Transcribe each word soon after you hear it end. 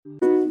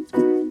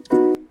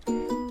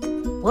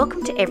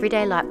Welcome to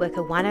Everyday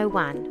Lightworker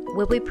 101,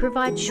 where we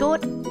provide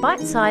short,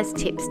 bite-sized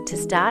tips to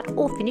start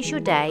or finish your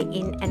day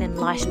in an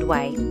enlightened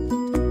way.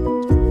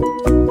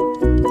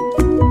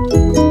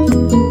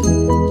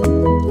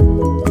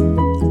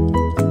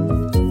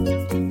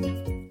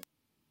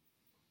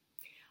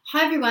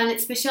 Hi everyone,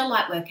 it's Michelle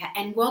Lightworker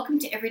and welcome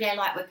to Everyday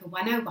Lightworker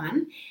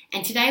 101,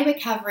 and today we're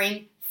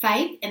covering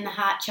faith and the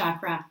heart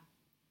chakra.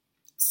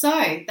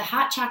 So, the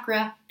heart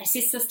chakra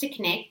assists us to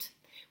connect,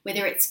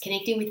 whether it's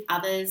connecting with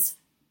others,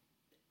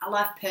 our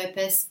life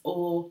purpose,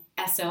 or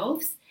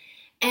ourselves,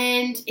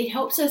 and it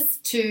helps us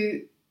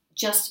to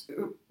just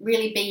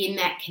really be in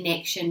that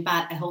connection,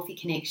 but a healthy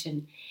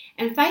connection.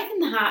 And faith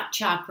and the heart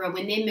chakra,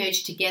 when they're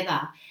merged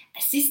together,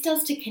 assist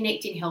us to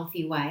connect in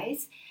healthy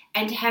ways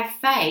and to have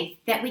faith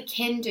that we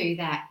can do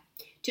that,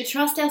 to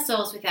trust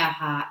ourselves with our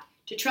heart,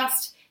 to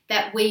trust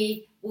that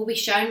we will be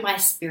shown by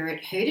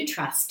Spirit who to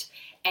trust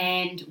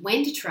and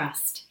when to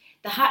trust.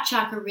 The heart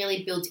chakra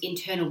really builds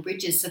internal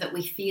bridges so that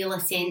we feel a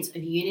sense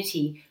of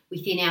unity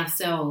within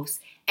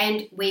ourselves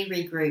and we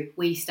regroup.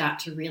 We start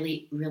to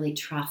really, really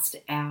trust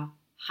our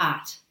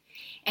heart.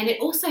 And it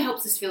also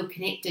helps us feel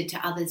connected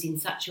to others in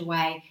such a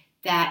way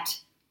that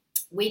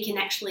we can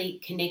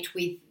actually connect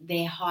with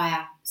their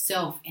higher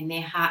self and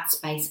their heart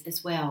space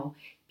as well,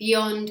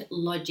 beyond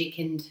logic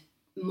and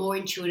more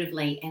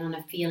intuitively and on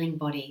a feeling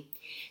body.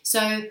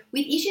 So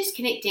with issues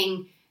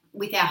connecting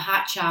with our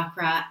heart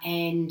chakra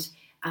and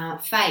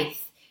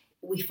faith,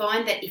 we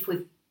find that if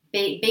we've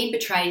been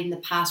betrayed in the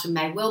past, we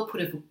may well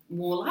put a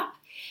wall up,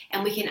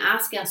 and we can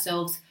ask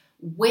ourselves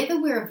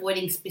whether we're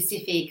avoiding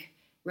specific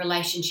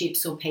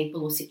relationships or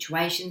people or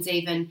situations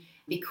even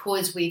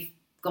because we've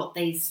got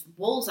these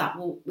walls up.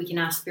 Well, we can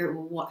ask Spirit,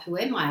 who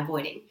am I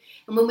avoiding?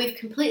 And when we've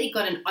completely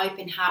got an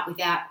open heart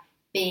without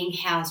being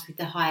housed with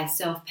the higher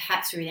self,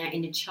 perhaps we're in our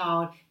inner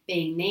child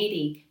being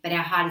needy, but our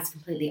heart is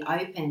completely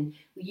open,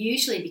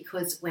 usually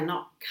because we're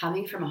not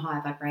coming from a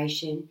higher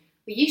vibration,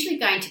 we're usually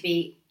going to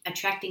be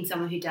attracting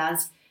someone who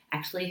does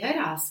actually hurt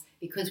us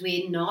because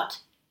we're not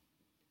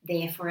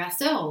there for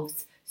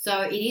ourselves.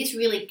 So it is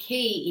really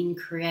key in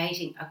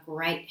creating a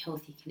great,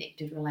 healthy,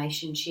 connected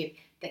relationship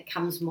that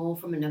comes more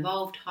from an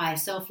evolved higher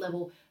self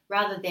level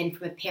rather than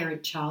from a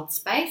parent-child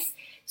space.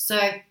 So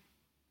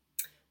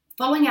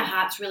following our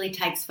hearts really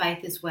takes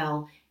faith as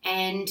well.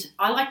 And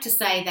I like to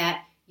say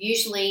that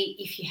usually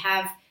if you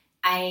have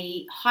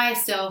a higher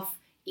self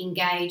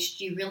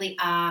engaged, you really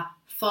are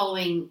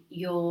following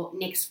your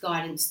next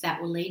guidance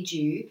that will lead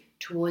you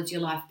towards your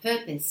life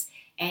purpose.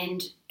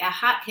 And our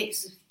heart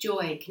connects with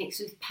joy, connects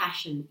with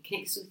passion,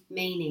 connects with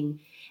meaning.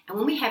 And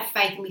when we have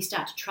faith and we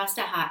start to trust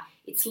our heart,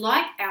 it's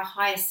like our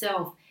higher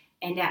self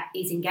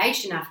is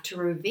engaged enough to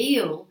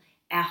reveal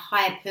our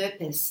higher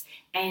purpose.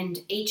 And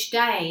each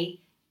day,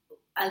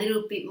 a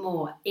little bit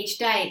more. Each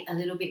day, a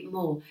little bit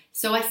more.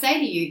 So I say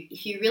to you,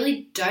 if you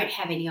really don't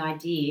have any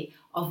idea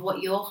of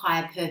what your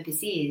higher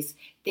purpose is,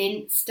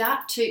 then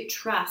start to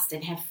trust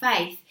and have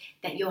faith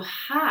that your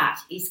heart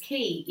is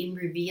key in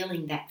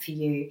revealing that for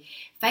you.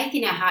 Faith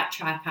in our heart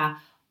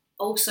chakra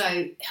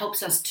also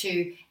helps us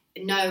to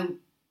know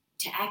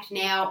to act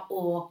now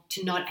or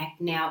to not act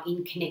now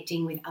in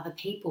connecting with other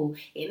people.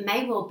 It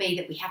may well be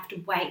that we have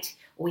to wait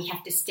or we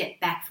have to step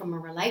back from a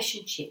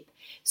relationship.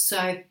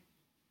 So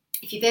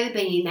if you've ever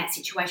been in that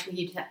situation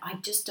where you say, I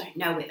just don't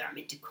know whether I'm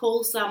meant to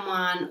call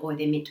someone or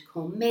they're meant to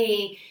call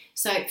me.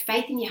 So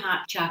faith in your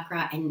heart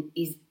chakra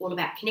is all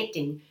about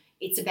connecting.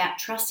 It's about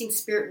trusting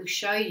Spirit will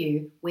show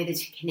you whether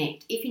to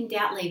connect. If in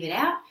doubt, leave it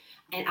out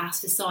and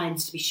ask for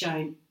signs to be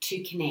shown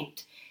to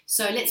connect.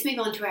 So let's move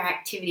on to our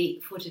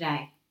activity for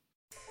today.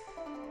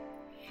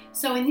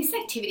 So in this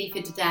activity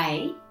for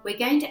today, we're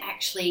going to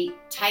actually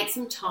take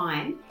some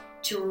time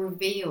to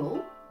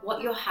reveal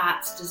what your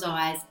heart's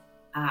desires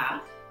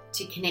are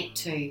to connect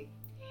to.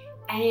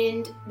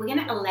 And we're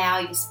going to allow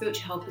your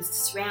spiritual helpers to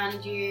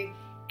surround you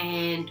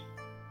and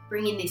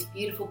bring in this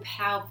beautiful,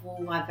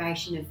 powerful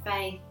vibration of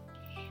faith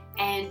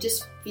and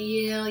just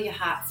feel your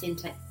heart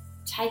center.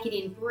 Take it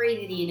in,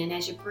 breathe it in, and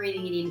as you're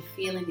breathing it in,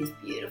 feeling this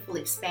beautiful,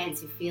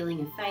 expansive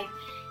feeling of faith,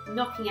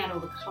 knocking out all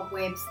the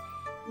cobwebs,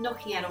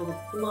 knocking out all the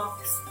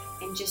blocks,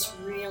 and just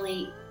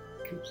really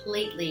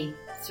completely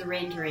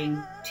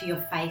surrendering to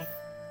your faith,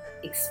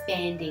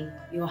 expanding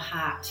your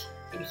heart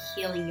and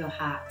healing your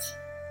heart.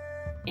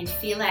 And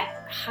feel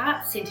that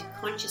heart-centered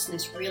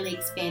consciousness really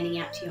expanding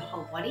out to your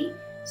whole body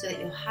so that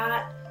your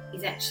heart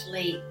is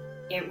actually,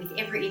 with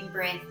every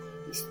in-breath,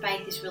 this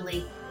faith is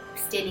really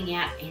extending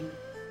out and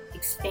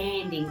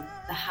expanding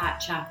the heart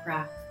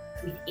chakra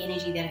with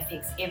energy that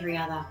affects every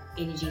other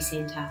energy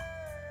center.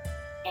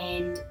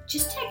 And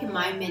just take a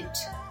moment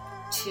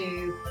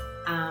to,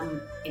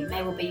 it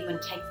may well be you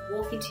want to take a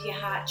walk into your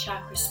heart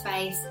chakra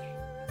space,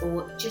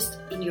 or just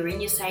in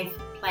your safe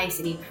place,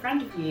 and in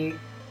front of you,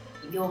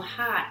 your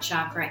heart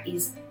chakra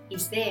is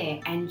there,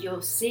 and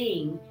you're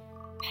seeing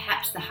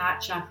perhaps the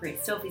heart chakra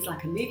itself is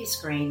like a movie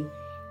screen,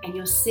 and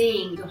you're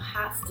seeing your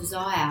heart's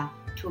desire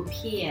to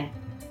appear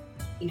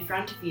in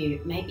front of you,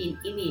 maybe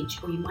an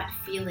image, or you might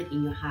feel it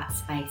in your heart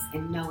space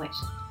and know it,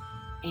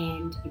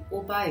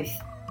 or both.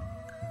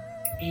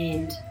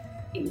 And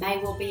it may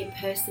well be a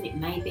person, it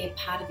may be a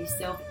part of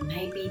yourself, it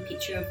may be a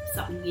picture of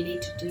something you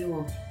need to do,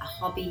 or a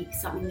hobby,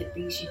 something that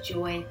brings you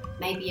joy,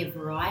 maybe a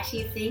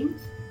variety of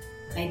things,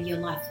 maybe your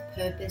life's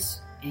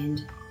purpose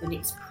and your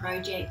next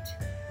project,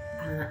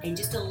 and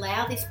just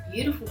allow this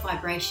beautiful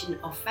vibration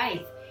of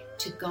faith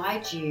to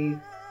guide you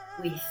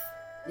with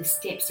the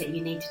steps that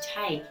you need to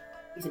take.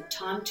 Is it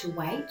time to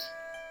wait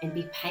and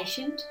be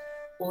patient,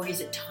 or is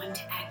it time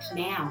to act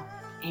now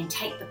and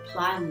take the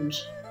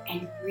plunge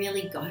and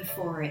really go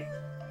for it?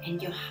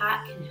 And your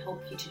heart can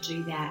help you to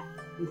do that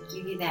and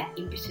give you that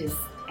impetus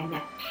and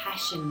that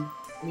passion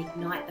and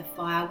ignite the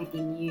fire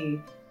within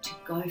you to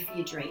go for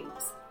your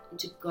dreams and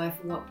to go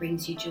for what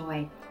brings you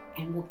joy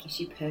and what gives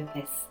you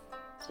purpose.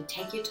 So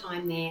take your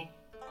time there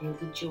and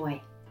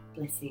enjoy.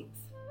 Blessings.